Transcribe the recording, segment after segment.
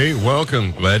Hey,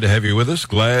 welcome. Glad to have you with us.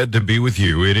 Glad to be with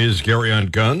you. It is Gary on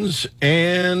Guns,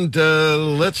 and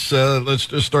let's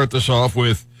just start this off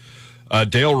with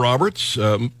Dale Roberts,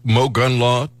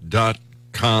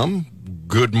 mogunlaw.com.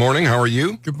 Good morning. How are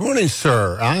you? Good morning,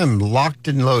 sir. I am locked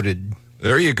and loaded.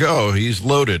 There you go. He's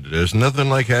loaded. There's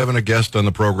nothing like having a guest on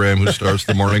the program who starts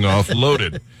the morning off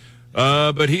loaded.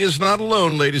 But he is not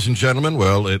alone, ladies and gentlemen.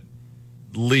 Well, at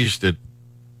least it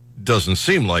doesn't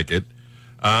seem like it.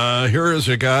 Here is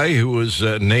a guy who was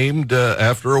named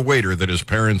after a waiter that his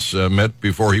parents met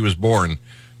before he was born.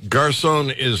 Garcon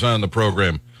is on the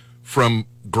program from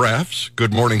Graffs.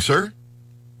 Good morning, sir.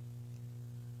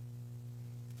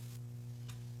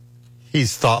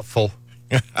 He's thoughtful.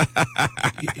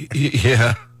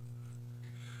 Yeah.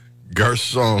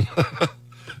 Garcon.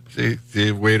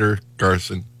 the waiter,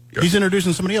 Garcon. He's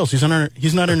introducing somebody else.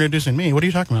 He's not introducing me. What are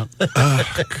you talking about?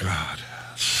 Oh, God.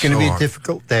 It's going to be a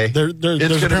difficult day.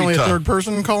 There's apparently a third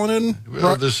person calling in.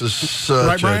 Well, this is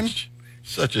such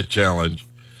a challenge.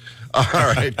 All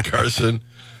right, Carson,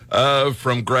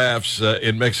 from Graffs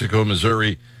in Mexico,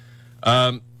 Missouri.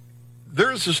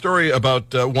 There's a story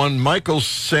about one Michael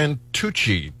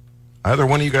Santucci. Either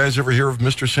one of you guys ever hear of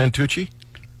Mr. Santucci?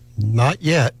 Not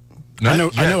yet. I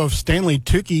know of Stanley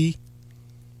Tucci.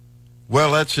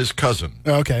 Well, that's his cousin.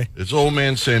 Oh, okay. It's old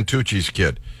man Santucci's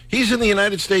kid. He's in the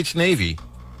United States Navy,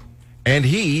 and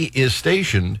he is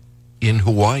stationed in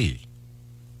Hawaii.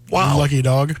 Wow. Lucky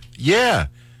dog. Yeah,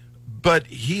 but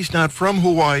he's not from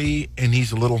Hawaii, and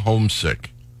he's a little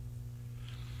homesick.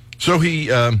 So he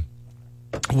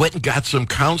went and got some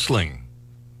counseling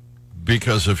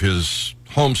because of his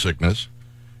homesickness.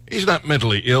 He's not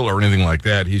mentally ill or anything like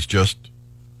that. He's just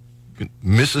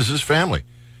misses his family.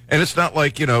 And it's not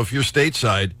like, if you're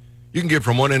stateside, you can get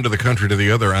from one end of the country to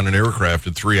the other on an aircraft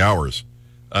in 3 hours.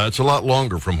 It's a lot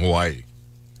longer from Hawaii.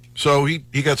 So he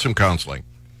got some counseling.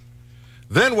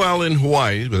 Then while in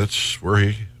Hawaii, that's where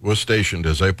he was stationed,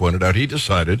 as I pointed out, he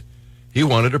decided he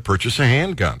wanted to purchase a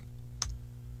handgun.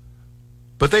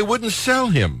 But they wouldn't sell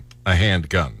him a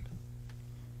handgun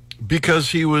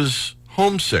because he was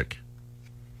homesick.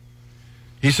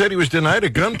 He said he was denied a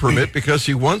gun permit because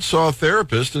he once saw a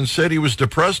therapist and said he was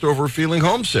depressed over feeling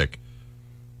homesick.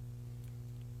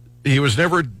 He was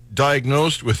never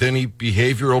diagnosed with any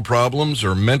behavioral problems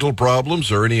or mental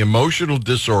problems or any emotional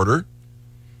disorder,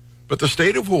 but the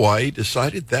state of Hawaii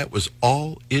decided that was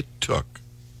all it took.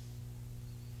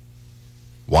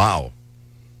 Wow.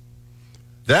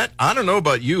 That, I don't know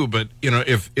about you, but,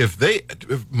 if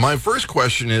my first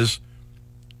question is,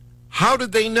 how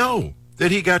did they know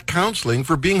that he got counseling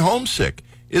for being homesick?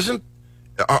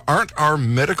 Aren't our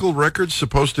medical records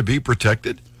supposed to be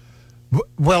protected?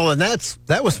 Well, and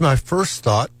that was my first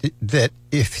thought,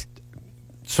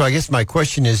 so I guess my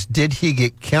question is, did he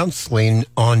get counseling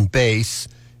on base,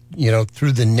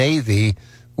 through the Navy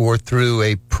or through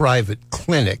a private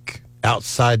clinic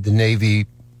outside the Navy,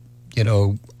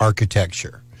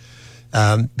 architecture?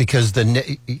 Because the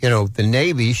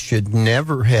Navy should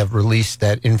never have released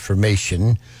that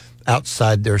information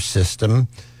outside their system.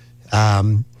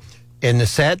 And the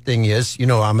sad thing is,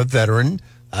 I'm a veteran.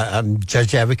 I'm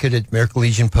judge advocate at American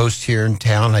Legion Post here in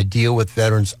town. I deal with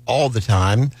veterans all the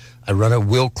time. I run a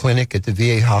will clinic at the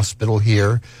VA hospital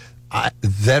here.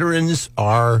 Veterans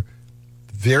are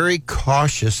very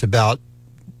cautious about,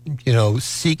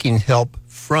 seeking help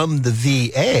from the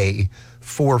VA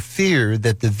for fear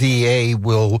that the VA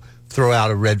will throw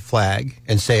out a red flag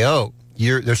and say, oh,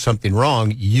 there's something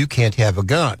wrong. You can't have a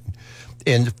gun.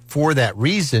 And for that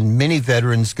reason, many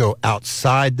veterans go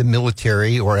outside the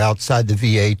military or outside the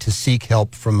VA to seek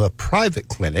help from a private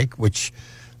clinic, which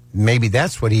maybe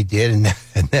that's what he did, and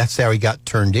that's how he got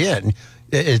turned in.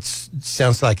 It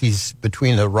sounds like he's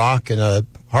between a rock and a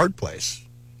hard place.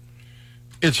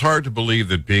 It's hard to believe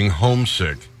that being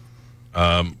homesick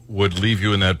would leave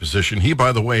you in that position. He,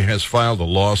 by the way, has filed a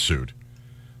lawsuit.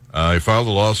 He filed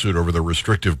a lawsuit over the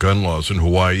restrictive gun laws in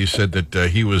Hawaii. He said that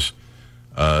he was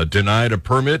denied a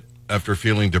permit after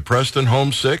feeling depressed and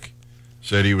homesick.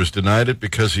 Said he was denied it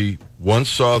because he once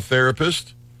saw a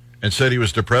therapist and said he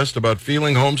was depressed about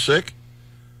feeling homesick.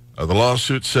 The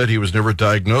lawsuit said he was never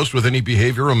diagnosed with any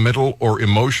behavioral, mental, or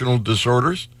emotional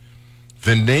disorders.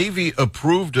 The Navy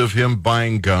approved of him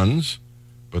buying guns,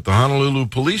 but the Honolulu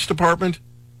Police Department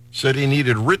said he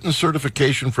needed written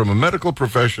certification from a medical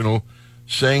professional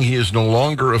saying he is no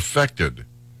longer affected.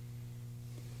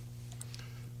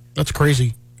 That's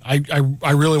crazy.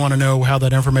 I really want to know how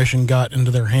that information got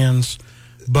into their hands.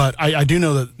 But I do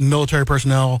know that military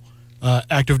personnel,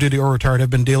 active duty or retired, have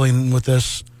been dealing with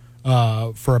this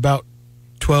for about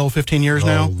 12, 15 years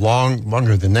now.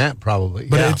 Longer than that, probably.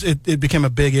 But it became a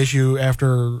big issue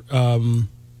after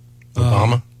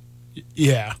Obama.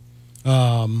 Yeah.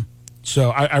 So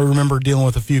I remember dealing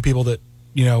with a few people that,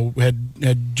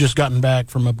 had just gotten back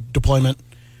from a deployment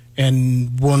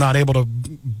and were not able to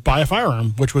buy a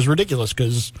firearm, which was ridiculous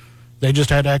because they just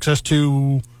had access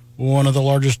to one of the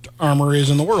largest armories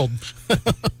in the world.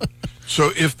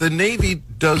 So if the Navy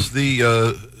does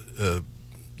the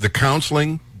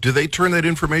counseling, do they turn that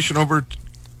information over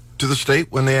to the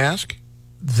state when they ask?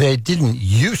 They didn't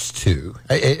used to.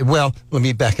 Well, let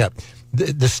me back up.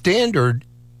 The standard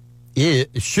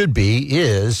should be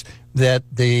that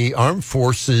the armed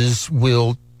forces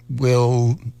will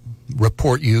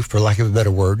report you, for lack of a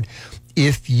better word,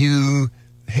 if you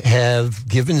have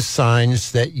given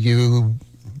signs that you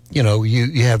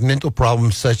have mental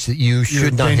problems such that you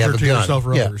should not have a gun. Danger to yourself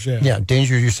or others. Yeah,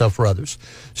 danger to yourself or others.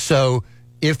 So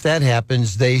if that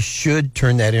happens, they should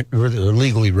turn that in, or they're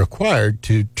legally required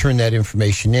to turn that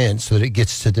information in so that it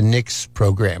gets to the NICS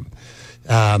program.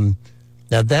 Now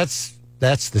that's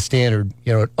the standard.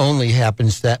 It only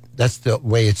happens that's the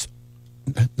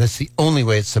only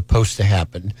way it's supposed to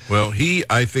happen. Well,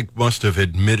 I think, must have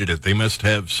admitted it. They must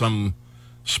have some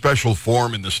special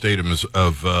form in the state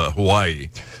of Hawaii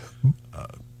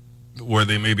where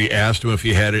they maybe asked him if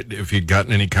he'd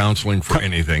gotten any counseling for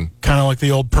anything. Kind of like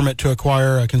the old permit to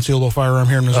acquire a concealable firearm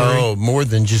here in Missouri. Oh, more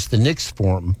than just the NICS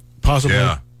form. Possibly.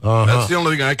 Yeah. That's the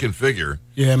only thing I can figure.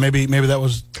 Yeah, maybe that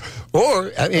was.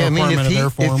 Or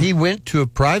if he went to a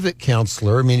private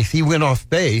counselor, if he went off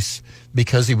base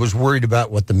because he was worried about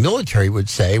what the military would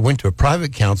say, went to a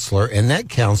private counselor, and that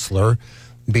counselor,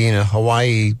 being a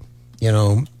Hawaii,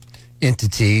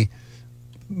 entity,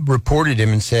 reported him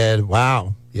and said,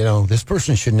 "Wow, this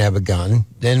person shouldn't have a gun,"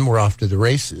 then we're off to the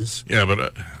races. Yeah,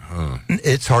 but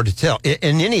it's hard to tell.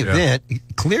 In any event, it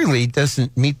clearly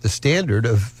doesn't meet the standard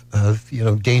of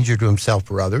danger to himself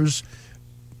or others.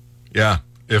 Yeah,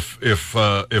 if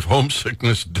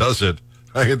homesickness does it,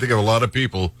 I can think of a lot of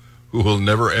people who will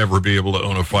never ever be able to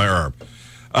own a firearm.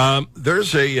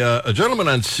 There's a gentleman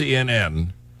on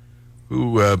CNN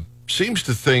who seems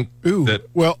to think that.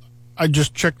 Well, I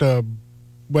just checked a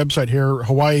website here,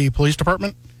 Hawaii Police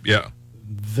Department. Yeah,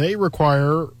 they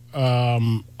require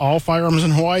all firearms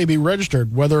in Hawaii be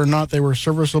registered, whether or not they were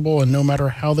serviceable, and no matter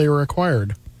how they were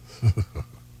acquired.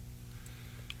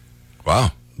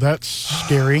 Wow, that's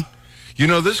scary.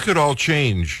 This could all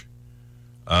change.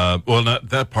 Well,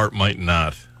 that part might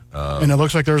not. And it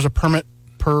looks like there's a permit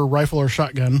per rifle or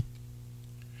shotgun.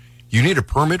 You need a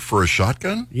permit for a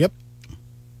shotgun? Yep.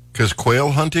 Because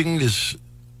quail hunting is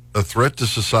a threat to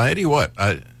society? What?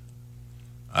 I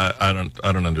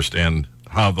don't understand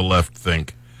how the left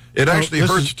think. It actually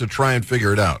hurts to try and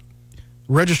figure it out.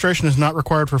 Registration is not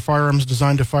required for firearms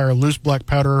designed to fire loose black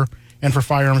powder and for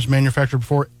firearms manufactured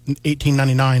before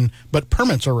 1899, but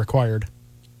permits are required.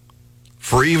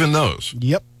 For even those?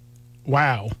 Yep.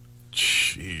 Wow.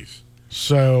 Jeez.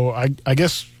 So I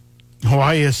guess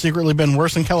Hawaii has secretly been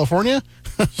worse than California?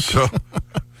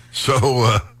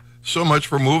 So much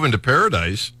for moving to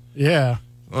paradise. Yeah.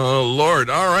 Oh, Lord.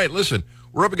 All right, listen.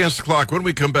 We're up against the clock. When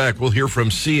we come back, we'll hear from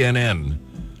CNN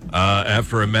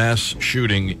after a mass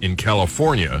shooting in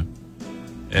California.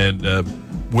 And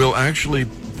we'll actually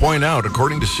point out,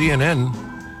 according to CNN,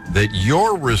 that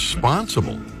you're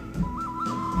responsible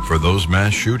for those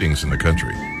mass shootings in the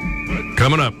country.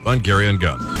 Coming up on Gary and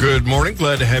Gunn. Good morning.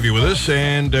 Glad to have you with us.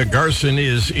 And Garson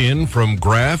is in from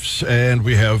Graf's. And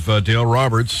we have Dale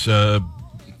Roberts,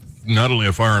 not only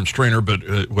a firearms trainer, but,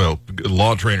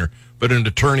 law trainer, but an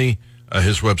attorney.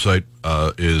 His website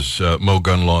is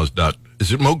mogunlaws.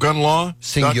 Is it mogunlaw?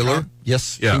 Singular.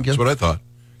 Yes. Yeah, singular. that's what I thought.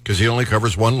 Because he only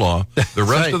covers one law. The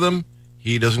rest right. of them,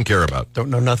 he doesn't care about.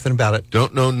 Don't know nothing about it.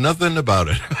 Don't know nothing about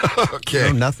it.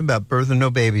 Okay. Know nothing about birth and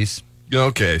no babies.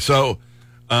 Okay. So,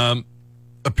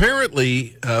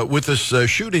 apparently, with this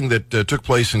shooting that took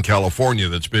place in California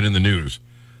that's been in the news,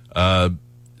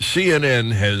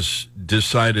 CNN has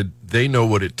decided they know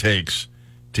what it takes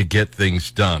to get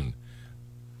things done,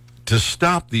 to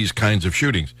stop these kinds of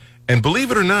shootings. And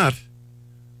believe it or not,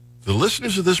 the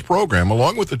listeners of this program,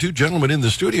 along with the two gentlemen in the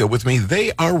studio with me,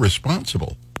 they are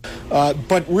responsible.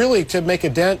 But really, to make a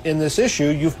dent in this issue,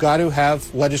 you've got to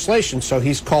have legislation. So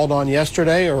he's called on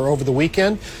yesterday or over the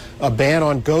weekend a ban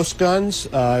on ghost guns,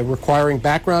 requiring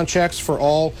background checks for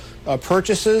all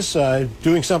purchases,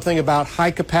 doing something about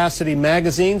high-capacity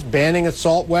magazines, banning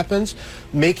assault weapons,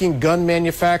 making gun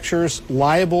manufacturers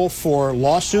liable for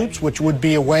lawsuits, which would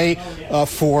be a way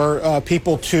for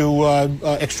people to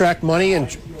extract money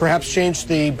and perhaps change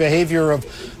the behavior of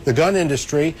the gun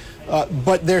industry.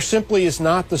 But there simply is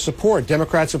not the support.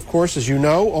 Democrats, of course, as you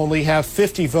know, only have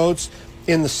 50 votes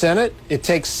in the Senate. It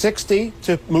takes 60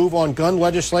 to move on gun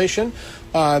legislation.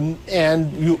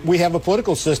 We have a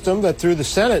political system that through the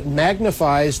Senate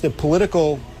magnifies the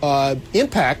political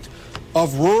impact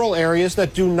of rural areas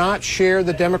that do not share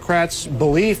the Democrats'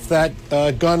 belief that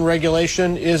gun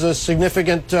regulation is a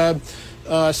significant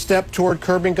step toward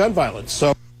curbing gun violence.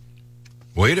 So,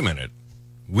 wait a minute.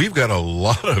 We've got a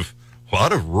lot of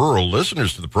rural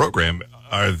listeners to the program.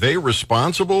 Are they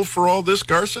responsible for all this,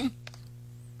 Garson?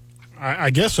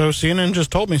 I guess so. CNN just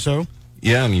told me so.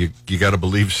 Yeah, and you got to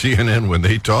believe CNN when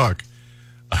they talk.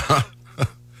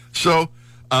 So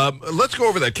let's go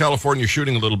over that California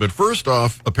shooting a little bit. First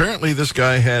off, apparently this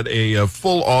guy had a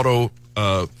full auto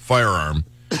firearm,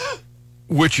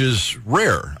 which is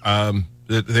rare.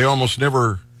 They're almost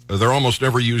never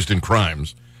used in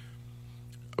crimes.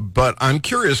 But I'm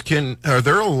curious, are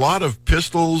there a lot of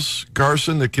pistols,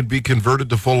 Garson, that could be converted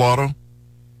to full auto?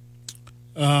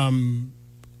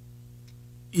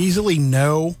 Easily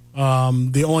no.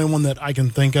 The only one that I can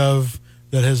think of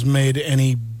that has made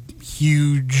any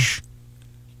huge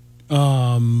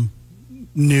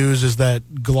news is that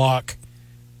Glock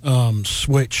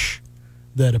switch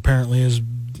that apparently has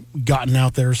gotten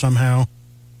out there somehow.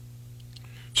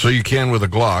 So you can with a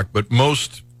Glock, but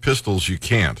most pistols you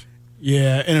can't.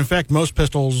 Yeah, and in fact, most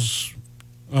pistols,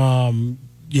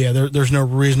 there's no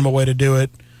reasonable way to do it.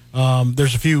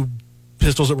 There's a few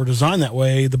pistols that were designed that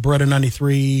way. The Beretta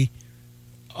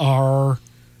 93R,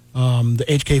 the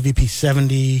HKVP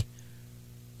 70.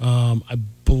 I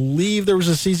believe there was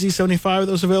a CZ75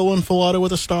 that was available in full auto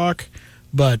with a stock.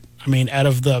 But, I mean, out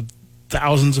of the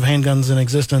thousands of handguns in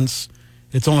existence,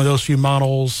 it's only those few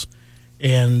models,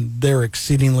 and they're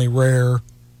exceedingly rare.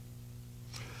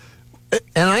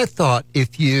 And I thought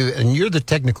and you're the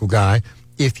technical guy,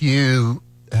 if you,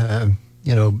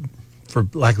 for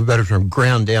lack of a better term,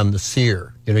 ground down the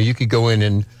sear, you could go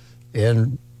in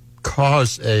and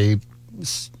cause a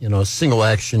single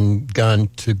action gun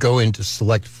to go into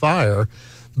select fire.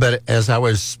 But as I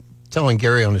was telling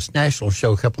Gary on his national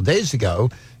show a couple of days ago,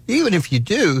 even if you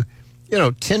do,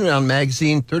 10-round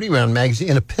magazine, 30-round magazine,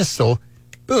 and a pistol,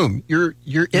 boom, you're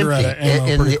empty. Out of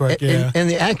ammo pretty quick, yeah. And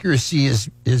the accuracy is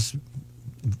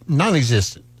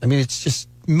non-existent. I mean, it's just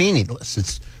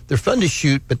meaningless. They're fun to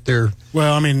shoot, but they're...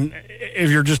 Well, I mean,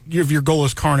 if your goal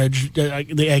is carnage,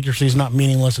 the accuracy is not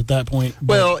meaningless at that point.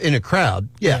 Well, in a crowd,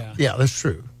 yeah, that's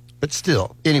true. But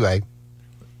still, anyway.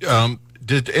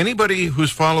 Did anybody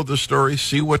who's followed the story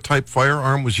see what type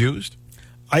firearm was used?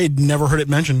 I had never heard it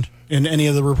mentioned in any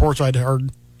of the reports I'd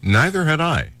heard. Neither had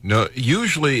I. No,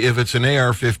 usually if it's an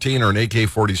AR-15 or an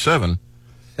AK-47,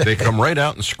 they come right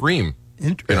out and scream.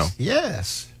 Interesting.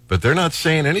 Yes. But they're not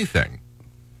saying anything.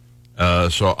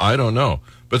 So I don't know.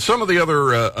 But some of the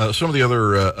other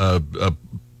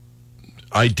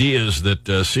ideas that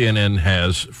CNN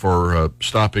has for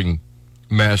stopping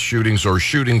mass shootings or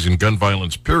shootings and gun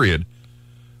violence, period,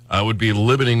 would be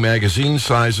limiting magazine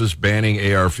sizes, banning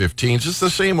AR-15s. It's the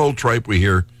same old tripe we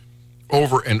hear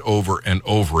over and over and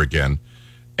over again.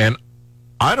 And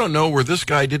I don't know where this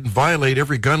guy didn't violate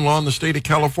every gun law in the state of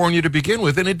California to begin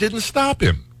with, and it didn't stop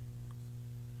him.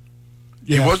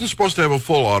 Yeah. He wasn't supposed to have a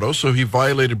full auto, so he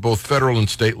violated both federal and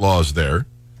state laws there.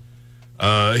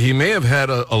 He may have had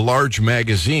a large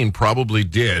magazine, probably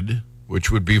did,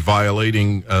 which would be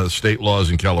violating state laws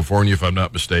in California, if I'm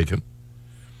not mistaken.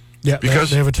 Yeah, because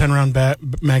they have a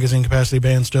 10-round magazine capacity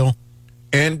ban still.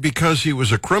 And because he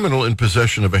was a criminal in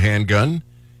possession of a handgun,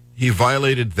 he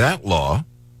violated that law.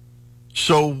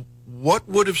 So what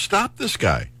would have stopped this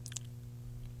guy?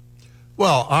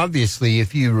 Well, obviously,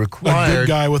 if you required... A good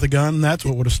guy with a gun, that's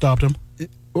what would have stopped him.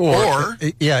 Or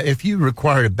if you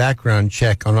required a background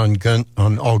check on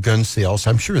all gun sales,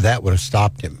 I'm sure that would have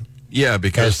stopped him. Yeah,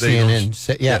 because they CNN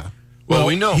said, yeah. Well,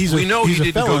 we know he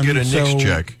didn't felon, go get a NICS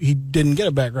check. He didn't get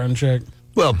a background check.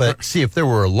 Well, but see, if there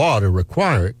were a law to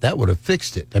require it, that would have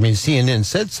fixed it. I mean, CNN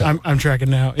said so. I'm tracking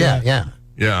now. Yeah.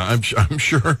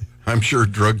 I'm sure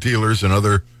drug dealers and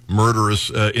other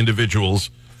murderous individuals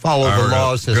follow the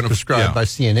laws as prescribed by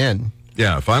CNN.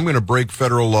 Yeah, if I'm going to break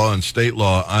federal law and state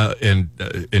law and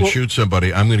shoot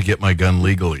somebody, I'm going to get my gun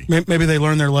legally. Maybe they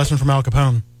learned their lesson from Al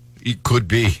Capone. It could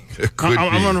be.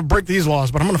 I'm going to break these laws,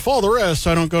 but I'm going to follow the rest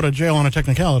so I don't go to jail on a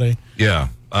technicality. Yeah.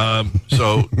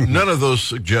 So none of those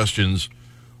suggestions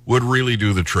would really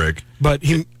do the trick. But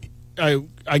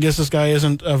I guess this guy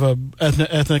isn't of a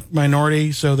ethnic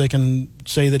minority, so they can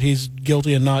say that he's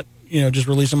guilty and not, just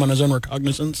release him on his own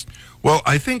recognizance. Well,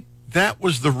 I think that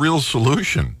was the real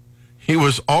solution. He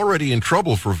was already in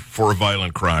trouble for a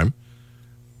violent crime.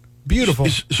 Beautiful.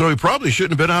 So he probably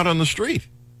shouldn't have been out on the street.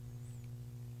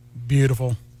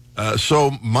 Beautiful.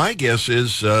 So my guess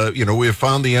is, we have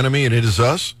found the enemy and it is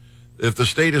us. If the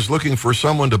state is looking for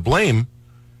someone to blame,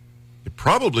 it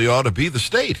probably ought to be the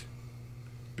state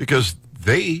because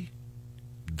they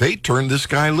turned this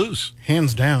guy loose.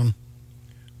 Hands down.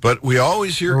 But we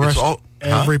always hear Arrest it's all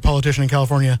every politician in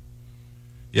California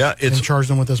yeah, and it's charge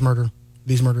them with these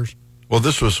murders. well.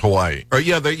 This was Hawaii.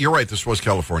 You're right. This was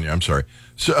California. I'm sorry.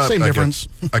 So, Same difference.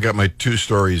 I got my two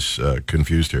stories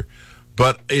confused here,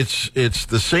 but it's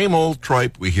the same old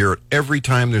tripe. We hear it every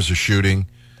time there's a shooting.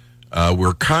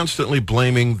 We're constantly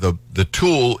blaming the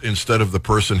tool instead of the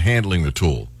person handling the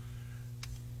tool.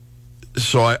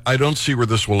 So I don't see where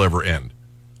this will ever end.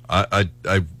 I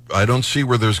don't see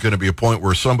where there's going to be a point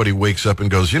where somebody wakes up and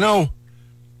goes,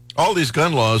 all these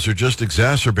gun laws are just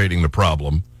exacerbating the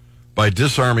problem by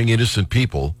disarming innocent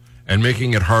people and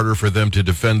making it harder for them to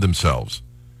defend themselves.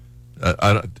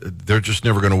 They're just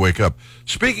never going to wake up.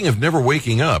 Speaking of never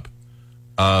waking up,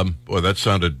 boy, that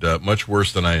sounded much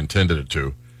worse than I intended it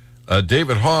to.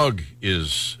 David Hogg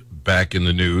is back in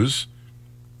the news.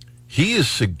 He is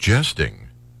suggesting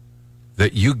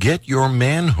that you get your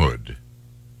manhood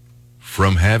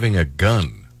from having a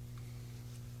gun.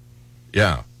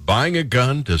 Yeah, buying a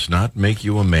gun does not make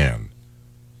you a man.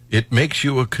 It makes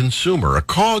you a consumer, a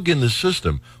cog in the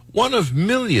system, one of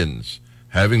millions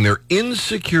having their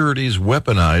insecurities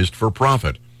weaponized for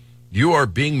profit. You are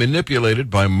being manipulated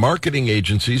by marketing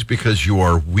agencies because you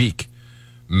are weak.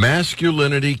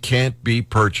 Masculinity can't be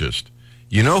purchased.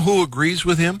 You know who agrees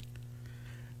with him?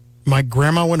 My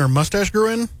grandma, when her mustache grew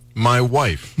in? My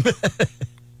wife.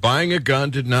 Buying a gun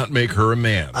did not make her a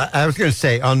man. I was going to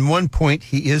say, on one point,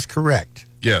 he is correct.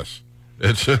 Yes.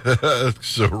 It's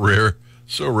so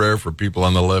rare for people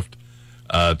on the left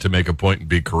to make a point and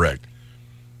be correct.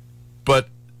 But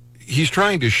he's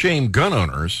trying to shame gun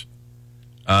owners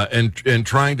and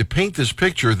trying to paint this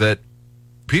picture that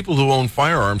people who own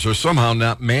firearms are somehow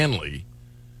not manly,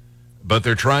 but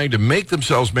they're trying to make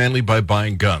themselves manly by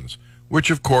buying guns, which,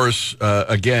 of course,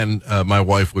 my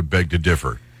wife would beg to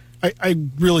differ. I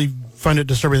really find it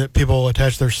disturbing that people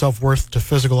attach their self-worth to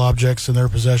physical objects in their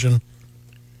possession.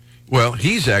 Well,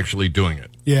 he's actually doing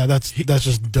it. Yeah, that's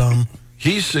just dumb.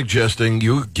 He's suggesting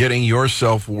you getting your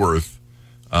self-worth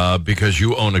because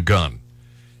you own a gun.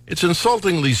 It's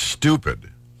insultingly stupid,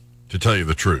 to tell you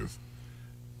the truth.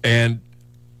 And,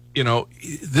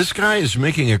 this guy is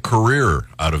making a career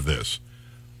out of this.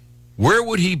 Where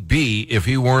would he be if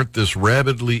he weren't this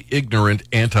rabidly ignorant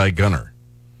anti-gunner?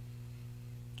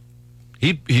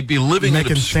 He'd be living in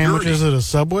making obscurity. sandwiches at a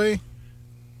Subway?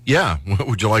 Yeah.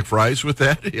 Would you like fries with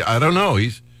that? I don't know.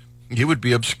 He would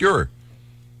be obscure.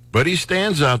 But he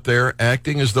stands out there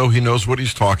acting as though he knows what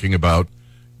he's talking about,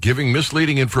 giving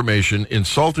misleading information,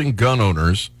 insulting gun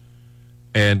owners,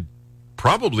 and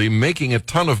probably making a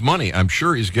ton of money. I'm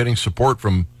sure he's getting support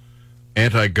from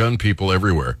anti-gun people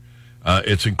everywhere.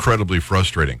 It's incredibly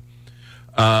frustrating.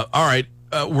 All right.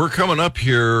 We're coming up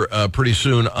here pretty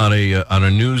soon on a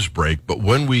news break, but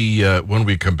when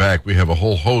we come back, we have a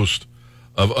whole host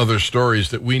of other stories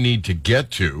that we need to get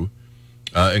to,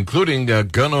 including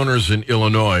gun owners in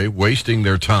Illinois wasting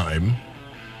their time,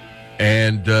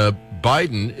 and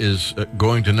Biden is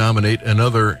going to nominate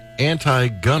another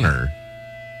anti-gunner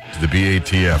to the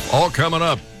BATF. All coming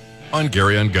up on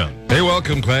Gary on Gun. Hey,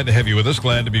 welcome. Glad to have you with us.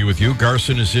 Glad to be with you.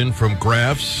 Garson is in from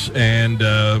Graff's,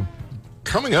 and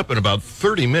coming up in about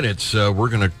 30 minutes, we're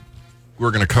gonna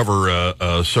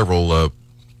cover several.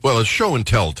 It's show and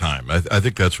tell time. I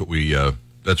think that's what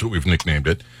we've nicknamed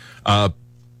it.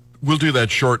 We'll do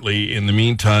that shortly. In the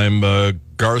meantime,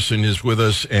 Garson is with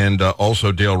us, and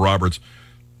also Dale Roberts.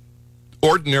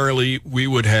 Ordinarily, we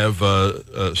would have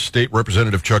State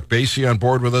Representative Chuck Basie on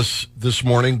board with us this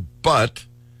morning, but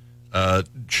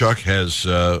Chuck has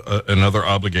another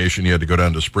obligation. He had to go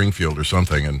down to Springfield or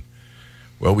something, and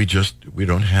well, we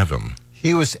don't have him.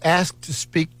 He was asked to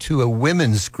speak to a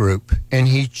women's group, and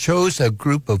he chose a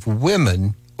group of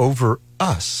women over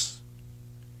us.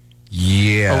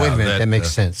 Yeah. Oh, wait a minute. That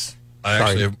makes sense. I Sorry.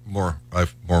 actually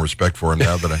have more respect for him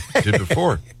now than I did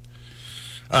before.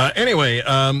 Anyway,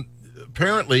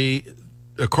 apparently,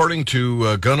 according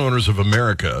to Gun Owners of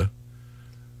America,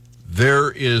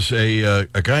 there is a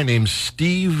guy named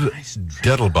Steve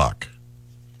Dettelbach,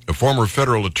 a former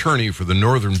federal attorney for the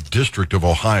Northern District of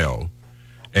Ohio,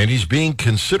 and he's being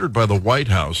considered by the White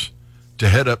House to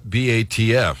head up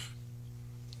BATF.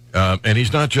 And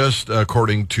he's not just,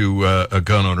 according to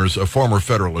gun owners, a former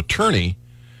federal attorney.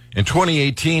 In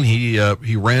 2018,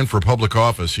 he ran for public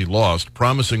office. He lost,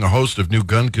 promising a host of new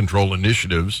gun control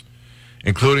initiatives,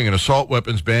 including an assault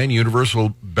weapons ban,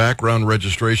 universal background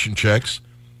registration checks,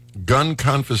 gun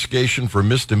confiscation for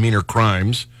misdemeanor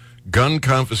crimes, gun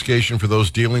confiscation for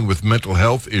those dealing with mental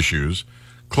health issues,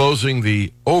 closing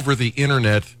the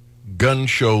over-the-internet gun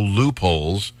show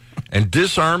loopholes, and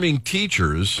disarming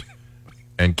teachers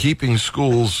and keeping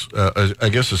schools, I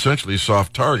guess, essentially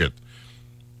soft target.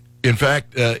 In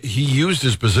fact, he used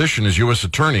his position as U.S.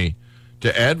 Attorney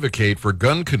to advocate for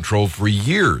gun control for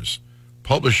years,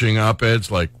 publishing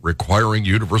op-eds like requiring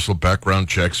universal background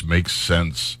checks makes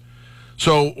sense.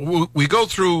 So we go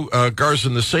through,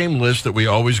 Garson, the same list that we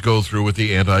always go through with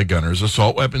the anti-gunners: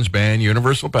 assault weapons ban,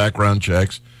 universal background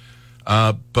checks,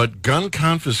 but gun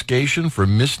confiscation for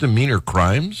misdemeanor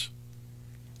crimes?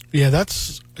 Yeah,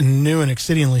 that's new and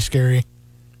exceedingly scary.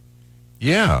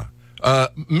 Yeah.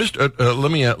 Let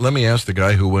me ask the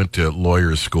guy who went to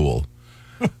lawyer school.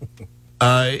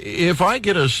 If I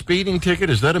get a speeding ticket,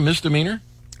 is that a misdemeanor?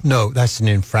 No, that's an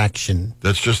infraction.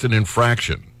 That's just an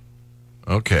infraction.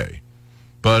 Okay.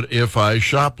 But if I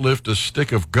shoplift a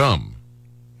stick of gum,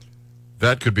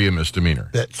 that could be a misdemeanor.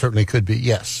 That certainly could be,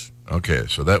 yes. Okay,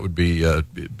 so that would be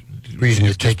Reason to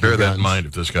just take your bear that guns. in mind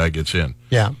if this guy gets in.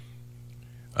 Yeah.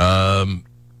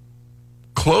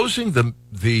 Closing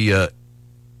the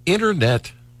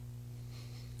internet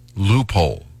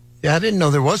loophole. Yeah, I didn't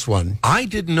know there was one. I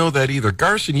didn't know that either.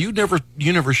 Garson, you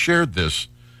never shared this.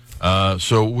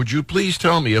 So would you please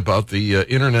tell me about the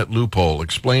internet loophole?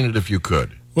 Explain it if you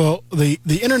could. Well, the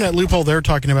internet loophole they're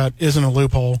talking about isn't a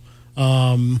loophole,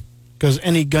 because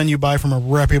any gun you buy from a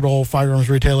reputable firearms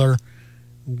retailer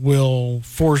will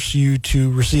force you to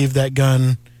receive that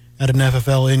gun at an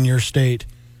FFL in your state.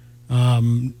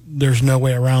 There's no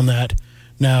way around that.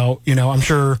 Now, I'm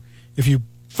sure if you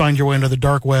find your way into the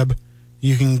dark web,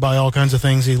 you can buy all kinds of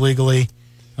things illegally.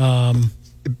 And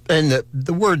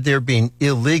the word there being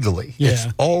illegally, Yeah. It's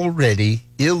already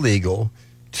illegal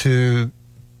to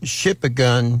ship a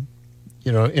gun,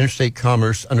 interstate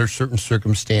commerce under certain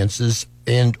circumstances,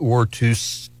 and or to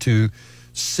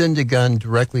send a gun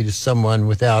directly to someone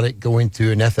without it going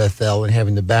through an FFL and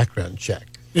having the background check.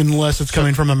 Unless it's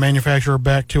coming from a manufacturer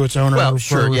back to its owner. Well,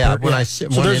 sure, yeah. So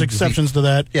there's exceptions to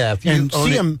that. Yeah, if you and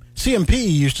own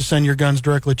CMP used to send your guns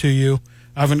directly to you.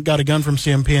 I haven't got a gun from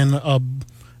CMP in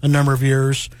a number of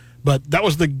years, but that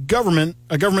was a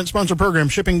government-sponsored program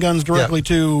shipping guns directly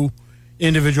to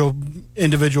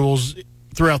individuals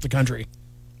throughout the country.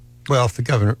 Well, if the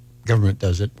government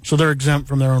does it. So they're exempt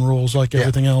from their own rules like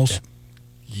everything else.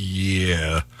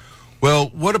 Yeah. Well,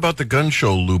 what about the gun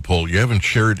show loophole? You haven't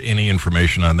shared any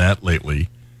information on that lately.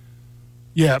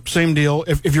 Yeah, same deal.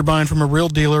 If you're buying from a real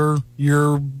dealer,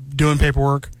 you're doing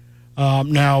paperwork.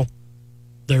 Now,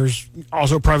 there's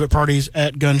also private parties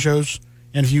at gun shows,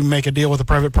 and if you make a deal with a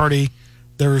private party,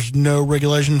 there's no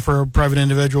regulation for a private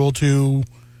individual to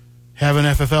have an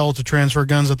FFL to transfer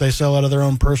guns that they sell out of their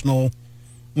own personal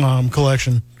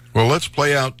collection. Well, let's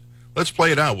play it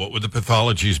out. What would the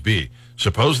pathologies be?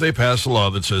 Suppose they pass a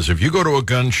law that says if you go to a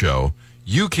gun show,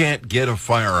 you can't get a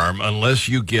firearm unless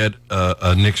you get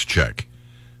a NICS check.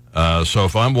 So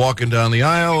if I'm walking down the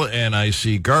aisle and I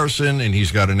see Garson and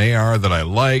he's got an AR that I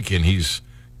like and he's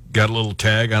got a little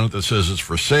tag on it that says it's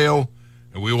for sale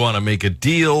and we want to make a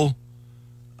deal,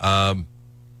 a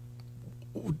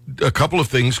couple of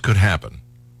things could happen.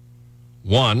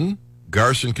 One,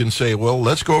 Garson can say, well,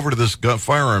 let's go over to this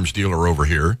firearms dealer over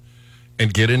here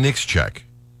and get a NICS check.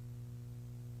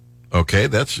 Okay,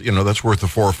 that's worth the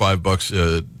 $4 or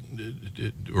 $5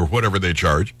 or whatever they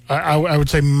charge. I would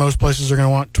say most places are going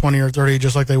to want 20 or 30,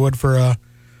 just like they would for a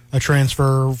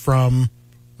transfer from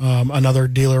another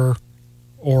dealer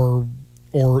or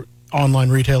online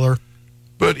retailer.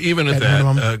 But even at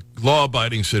that,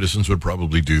 law-abiding citizens would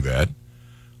probably do that.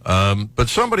 But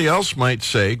somebody else might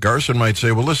say, Garson might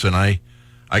say, well, listen, I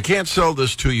can't sell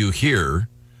this to you here,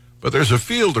 but there's a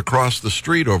field across the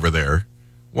street over there.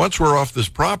 Once we're off this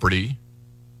property,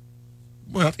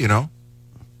 well,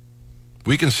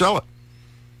 we can sell it.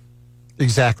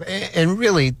 Exactly. And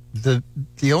really,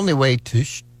 the only way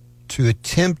to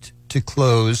attempt to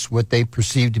close what they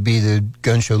perceive to be the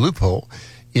gun show loophole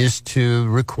is to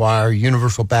require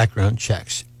universal background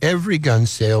checks. Every gun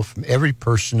sale from every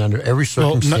person under every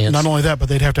circumstance. Well, not only that, but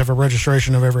they'd have to have a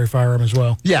registration of every firearm as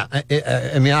well. Yeah.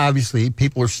 I mean, obviously,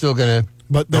 people are still going to...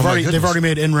 But they've already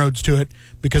made inroads to it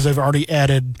because they've already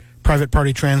added private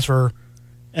party transfer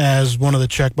as one of the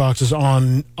check boxes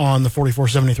on the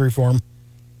 4473 form.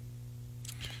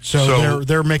 So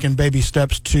they're making baby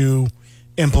steps to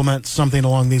implement something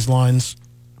along these lines.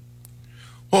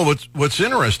 Well, what's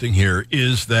interesting here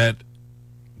is that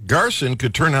Garson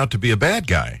could turn out to be a bad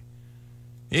guy.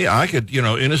 Yeah, I could,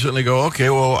 innocently go, okay,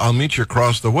 well, I'll meet you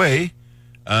across the way.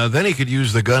 Then he could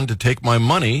use the gun to take my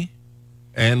money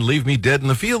and leave me dead in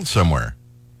the field somewhere.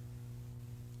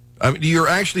 I mean, you're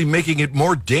actually making it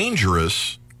more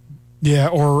dangerous. Yeah,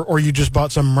 or you just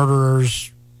bought some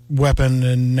murderer's weapon,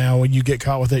 and now when you get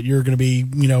caught with it, you're going to be,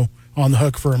 on the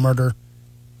hook for a murder.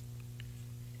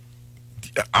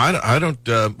 I don't.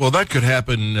 Well, that could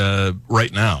happen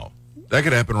right now. That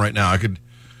could happen right now. I could.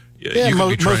 Yeah, you could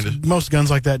be trying to. most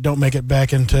guns like that don't make it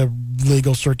back into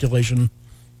legal circulation.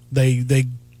 They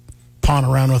pawn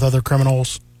around with other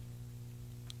criminals.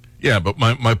 Yeah, but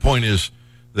my point is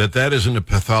that isn't a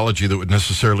pathology that would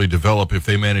necessarily develop if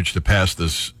they manage to pass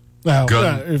this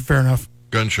Fair enough.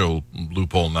 gun show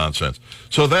loophole nonsense.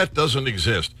 So that doesn't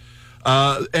exist.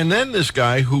 And then this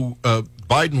guy who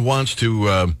Biden wants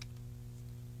to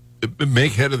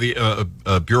make head of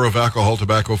the Bureau of Alcohol,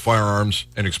 Tobacco, Firearms,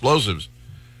 and Explosives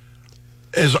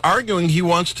is arguing he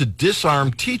wants to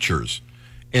disarm teachers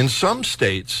in some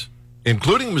states,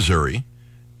 including Missouri.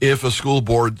 If a school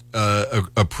board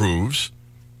approves,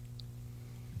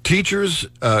 teachers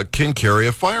can carry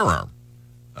a firearm.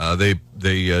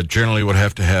 They generally would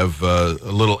have to have a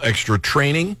little extra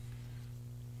training.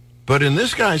 But in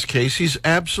this guy's case, he's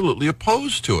absolutely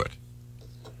opposed to it.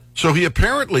 So he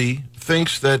apparently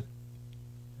thinks that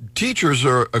teachers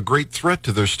are a great threat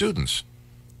to their students.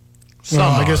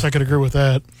 Well, I guess I could agree with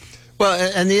that. Well,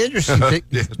 and the interesting thing...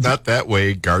 Not that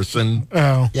way, Garson.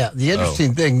 Oh. Yeah, the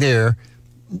interesting thing there,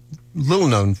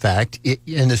 little-known fact,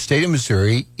 in the state of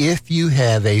Missouri, if you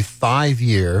have a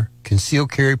 5-year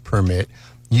concealed carry permit,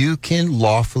 you can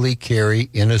lawfully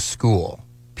carry in a school,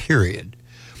 period.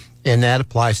 And that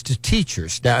applies to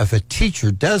teachers. Now, if a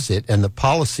teacher does it and the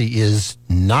policy is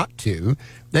not to,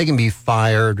 they can be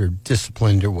fired or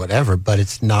disciplined or whatever, but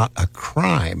it's not a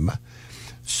crime.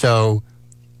 So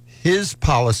his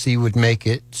policy would make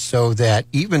it so that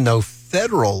even though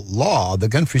federal law, the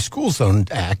Gun Free School Zone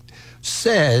Act,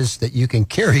 says that you can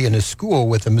carry in a school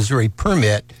with a Missouri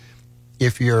permit,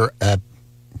 if you're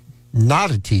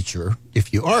not a teacher,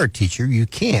 if you are a teacher, you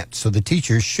can't. So the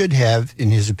teachers should have,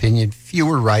 in his opinion,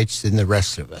 fewer rights than the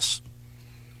rest of us,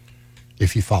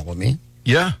 if you follow me.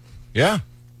 Yeah.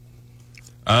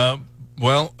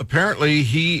 Well, apparently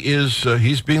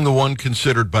he's being the one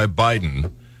considered by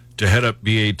Biden to head up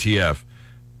BATF.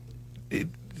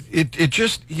 It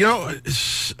just,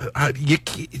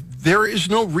 there is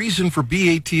no reason for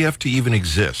BATF to even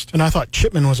exist. And I thought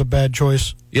Chipman was a bad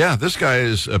choice. Yeah, this guy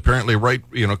is apparently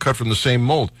cut from the same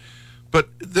mold. But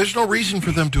there's no reason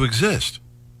for them to exist.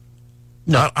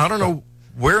 No. I don't know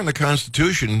where in the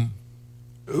Constitution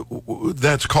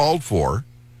that's called for.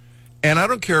 And I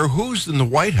don't care who's in the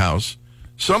White House.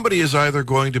 Somebody is either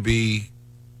going to be,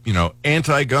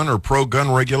 anti-gun or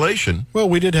pro-gun regulation. Well,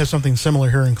 we did have something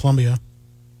similar here in Columbia.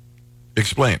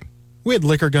 Explain. We had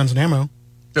liquor, guns, and ammo.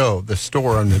 Oh, the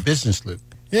store on the business loop.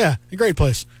 Yeah, a great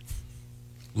place.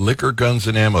 Liquor, guns,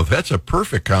 and ammo. That's a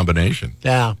perfect combination.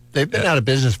 Yeah, they've been out of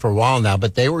business for a while now,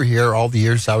 but they were here all the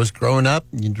years I was growing up.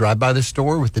 You drive by the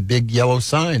store with the big yellow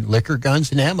sign, liquor,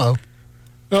 guns, and ammo.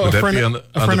 Oh, Would a that friend, be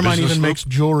a friend of mine even loop? makes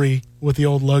jewelry with the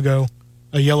old logo,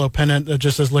 a yellow pennant that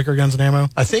just says liquor, guns, and ammo.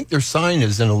 I think their sign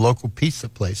is in a local pizza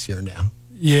place here now.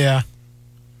 Yeah.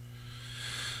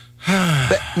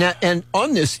 But now, and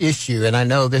on this issue, and I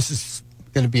know this is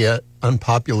going to be an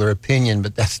unpopular opinion,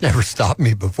 but that's never stopped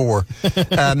me before.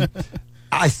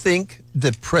 I think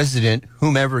the president,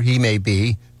 whomever he may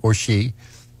be or she,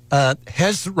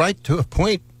 has the right to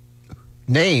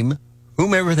name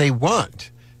whomever they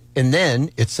want. And then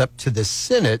it's up to the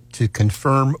Senate to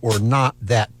confirm or not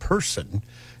that person.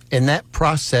 And that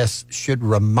process should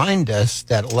remind us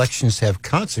that elections have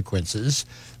consequences.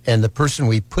 And the person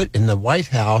we put in the White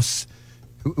House,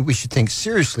 we should think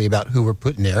seriously about who we're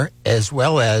putting there, as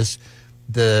well as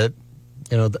the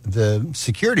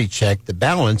security check, the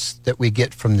balance that we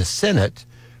get from the Senate,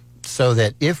 so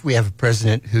that if we have a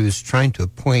president who's trying to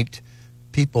appoint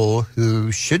people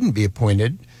who shouldn't be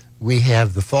appointed, we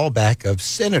have the fallback of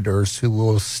senators who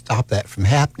will stop that from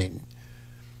happening.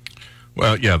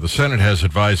 Well, yeah, the Senate has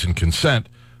advise and consent,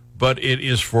 but it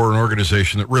is for an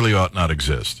organization that really ought not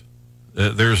exist.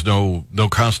 There's no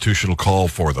constitutional call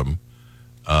for them.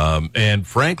 And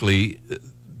frankly,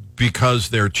 because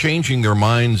they're changing their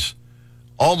minds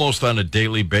almost on a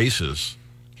daily basis,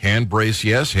 hand brace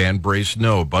yes, hand brace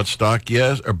no, butt stock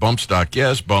yes, or bump stock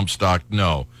yes, bump stock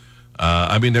no.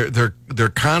 I mean, they're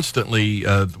constantly.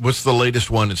 What's the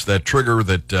latest one? It's that trigger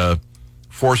that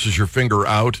forces your finger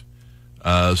out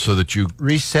so that you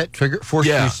Reset trigger, force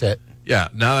reset. Yeah,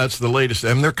 now that's the latest,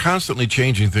 and they're constantly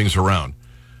changing things around.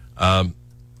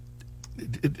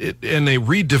 and they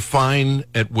redefine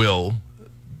at will.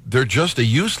 They're just a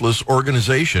useless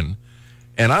organization,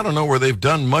 and I don't know where they've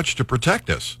done much to protect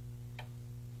us.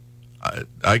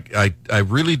 I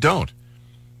really don't.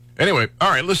 Anyway, all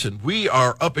right, listen, we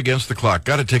are up against the clock.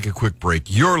 Got to take a quick break.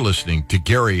 You're listening to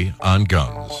Gary on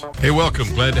Guns. Hey, welcome.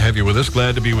 Glad to have you with us.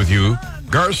 Glad to be with you.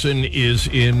 Garson is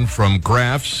in from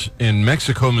Graf's in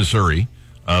Mexico, Missouri,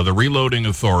 the Reloading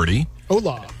Authority.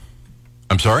 Hola.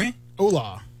 I'm sorry?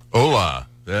 Hola. Hola.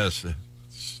 That's the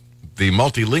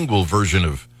multilingual version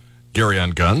of Gary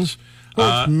on Guns.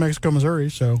 Well, it's Mexico,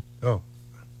 Missouri, so. Oh.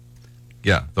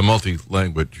 Yeah, the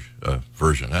multi-language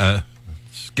version.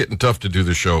 It's getting tough to do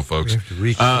the show, folks. You have to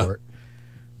reach for it.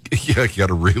 Yeah, you got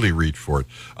to really reach for it.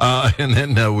 And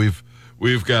then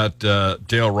we've got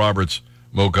Dale Roberts,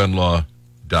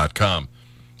 MoGunLaw.com.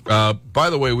 By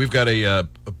the way, we've got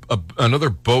another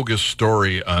bogus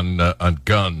story on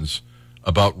guns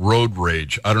about road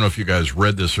rage. I don't know if you guys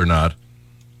read this or not,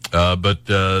 but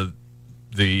the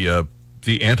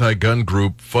anti-gun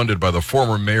group funded by the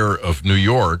former mayor of New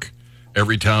York,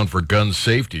 Everytown for Gun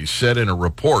Safety, said in a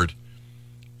report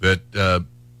that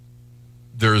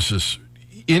there's this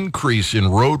increase in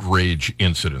road rage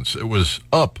incidents. It was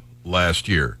up last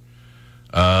year.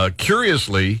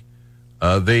 Curiously,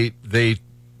 they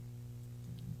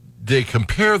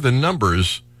compare the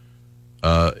numbers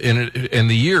in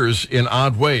the years in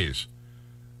odd ways.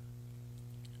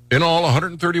 In all,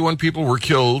 131 people were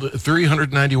killed,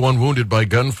 391 wounded by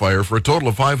gunfire, for a total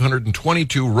of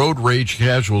 522 road rage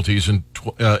casualties in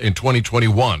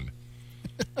 2021.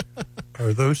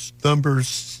 Are those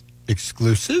numbers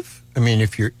exclusive? I mean,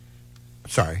 if you're...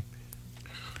 Sorry.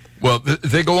 Well,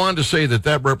 they go on to say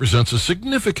that represents a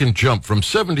significant jump from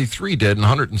 73 dead and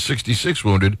 166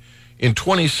 wounded in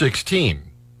 2016.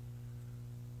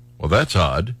 Well, that's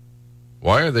odd.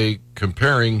 Why are they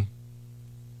comparing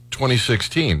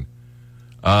 2016?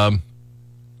 A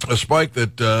spike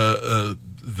that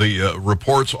the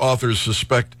report's authors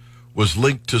suspect was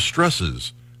linked to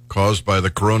stresses caused by the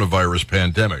coronavirus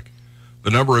pandemic. The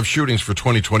number of shootings for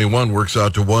 2021 works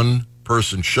out to one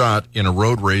person shot in a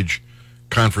road rage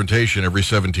confrontation every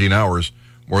 17 hours,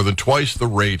 more than twice the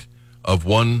rate of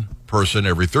one person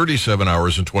every 37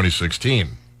 hours in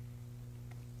 2016.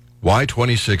 Why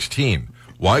 2016?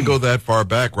 Why go that far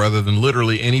back rather than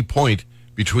literally any point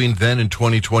between then and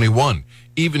 2021?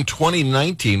 Even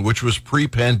 2019, which was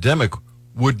pre-pandemic,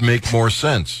 would make more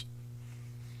sense.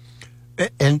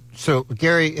 And so,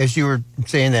 Gary, as you were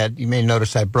saying that, you may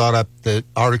notice I brought up the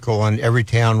article on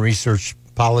Everytown Research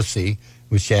Policy,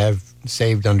 which I have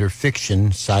saved under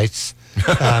fiction sites.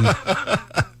 And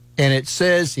it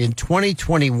says in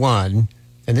 2021,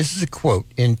 and this is a quote,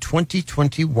 in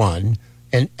 2021,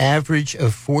 an average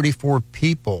of 44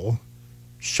 people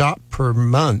shot per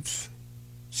month,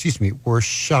 were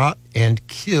shot and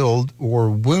killed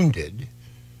or wounded.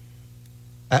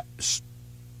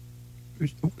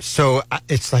 So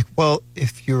it's like, well,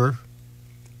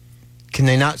 can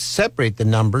they not separate the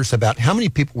numbers about how many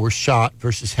people were shot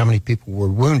versus how many people were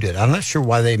wounded? I'm not sure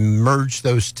why they merged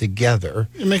those together.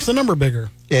 It makes the number bigger.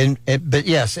 But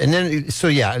yes, and then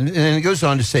and then it goes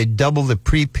on to say double the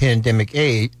pre-pandemic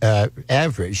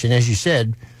average. And as you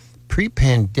said,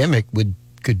 pre-pandemic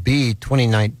could be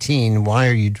 2019. Why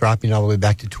are you dropping all the way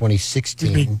back to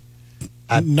 2016?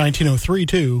 1903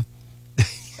 too.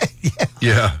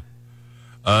 Yeah.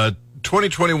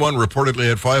 2021 reportedly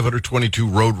had 522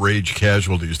 road rage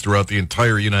casualties throughout the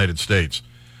entire United States.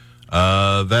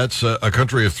 That's a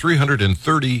country of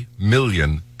 330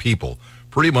 million people,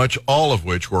 pretty much all of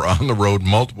which were on the road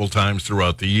multiple times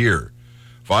throughout the year.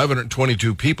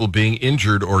 522 people being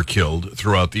injured or killed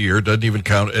throughout the year doesn't even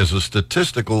count as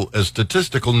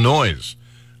statistical noise,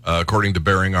 according to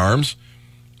Bearing Arms.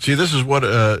 See, this is what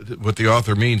the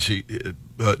author means.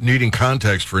 Needing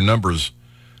context for numbers.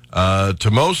 To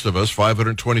most of us,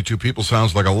 522 people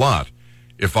sounds like a lot.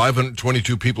 If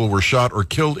 522 people were shot or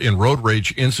killed in road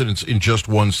rage incidents in just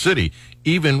one city,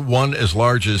 even one as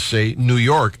large as, say, New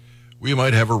York, we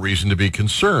might have a reason to be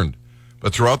concerned.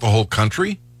 But throughout the whole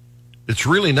country, it's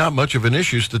really not much of an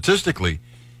issue statistically,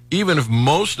 even if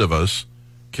most of us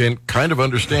can kind of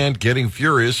understand getting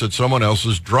furious at someone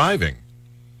else's driving.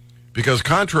 Because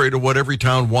contrary to what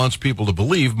Everytown wants people to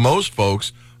believe, most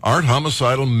folks aren't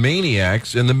homicidal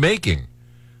maniacs in the making.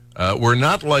 We're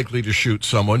not likely to shoot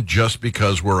someone just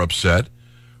because we're upset.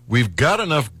 We've got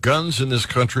enough guns in this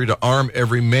country to arm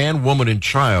every man, woman, and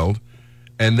child,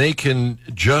 and they can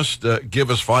just give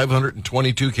us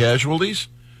 522 casualties?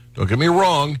 Don't get me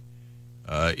wrong.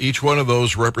 Each one of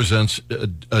those represents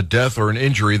a death or an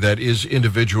injury that is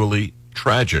individually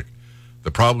tragic.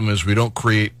 The problem is we don't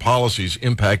create policies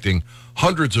impacting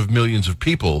hundreds of millions of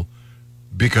people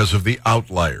because of the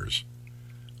outliers.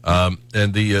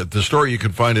 And the story, you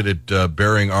can find it at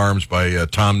Bearing Arms by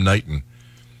Tom Knighton.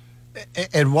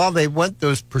 And while they want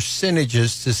those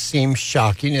percentages to seem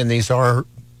shocking, and these are,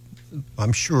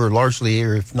 I'm sure, largely,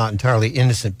 or if not entirely,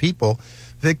 innocent people,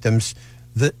 victims,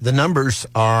 the numbers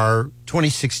are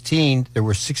 2016, there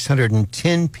were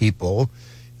 610 people,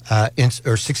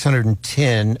 or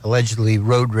 610 allegedly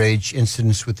road rage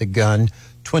incidents with a gun.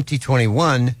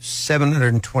 2021,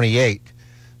 728.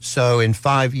 So in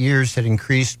 5 years, it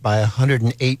increased by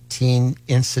 118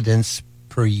 incidents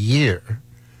per year,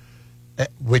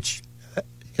 which,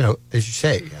 as you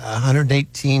say,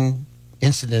 118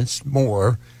 incidents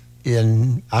more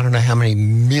in I don't know how many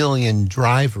million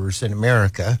drivers in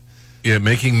America. Yeah,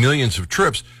 making millions of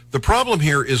trips. The problem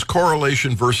here is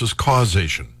correlation versus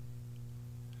causation.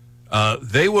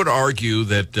 They would argue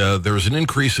that there is an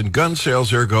increase in gun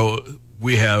sales, ergo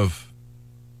we have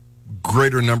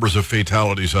greater numbers of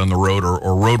fatalities on the road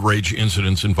or road rage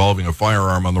incidents involving a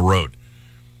firearm on the road.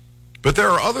 But there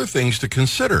are other things to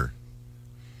consider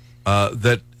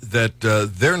that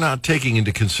they're not taking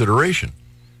into consideration.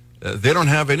 They don't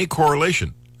have any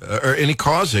correlation or any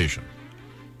causation.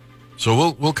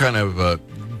 So we'll kind of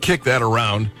kick that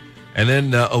around, and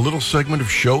then a little segment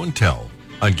of show and tell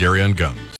on Gary on Guns.